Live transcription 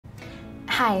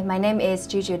Hi, my name is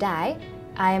JiuJiu.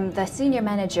 I am the Senior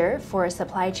Manager for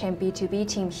Supply Chain B2B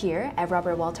team here at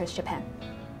Robert Walters Japan.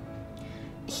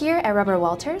 Here at Robert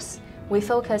Walters, we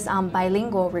focus on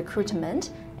bilingual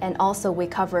recruitment, and also we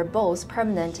cover both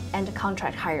permanent and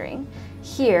contract hiring.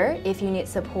 Here, if you need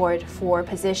support for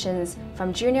positions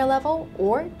from junior level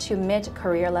or to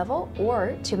mid-career level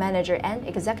or to manager and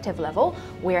executive level,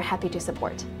 we are happy to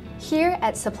support. Here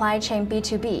at Supply Chain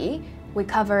B2B, we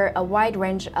cover a wide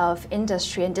range of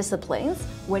industry and disciplines,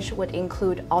 which would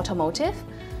include automotive,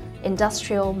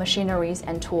 industrial machineries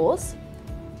and tools,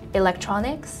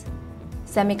 electronics,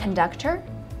 semiconductor,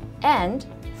 and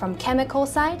from chemical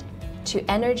side to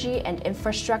energy and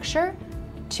infrastructure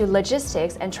to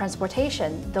logistics and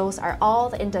transportation. Those are all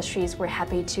the industries we're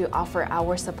happy to offer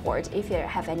our support if you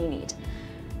have any need.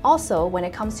 Also, when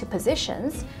it comes to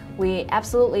positions, we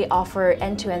absolutely offer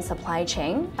end-to-end supply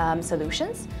chain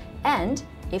solutions. And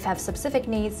if you have specific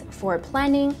needs for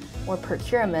planning or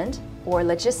procurement or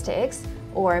logistics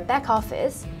or back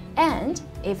office, and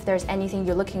if there's anything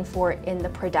you're looking for in the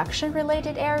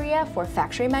production-related area for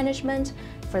factory management,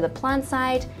 for the plant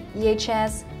side,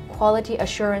 EHS, quality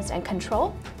assurance and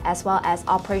control, as well as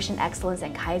operation excellence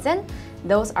and Kaizen,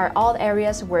 those are all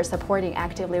areas we're supporting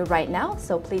actively right now,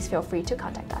 so please feel free to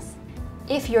contact us.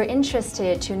 If you're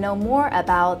interested to know more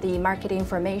about the market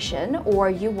information, or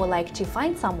you would like to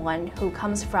find someone who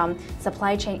comes from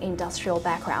supply chain industrial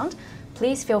background,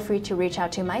 please feel free to reach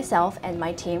out to myself and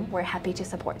my team. We're happy to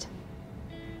support.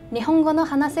 日本語の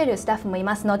話せるスタッフもい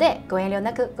ますので、ご遠慮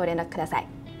なくご連絡ください。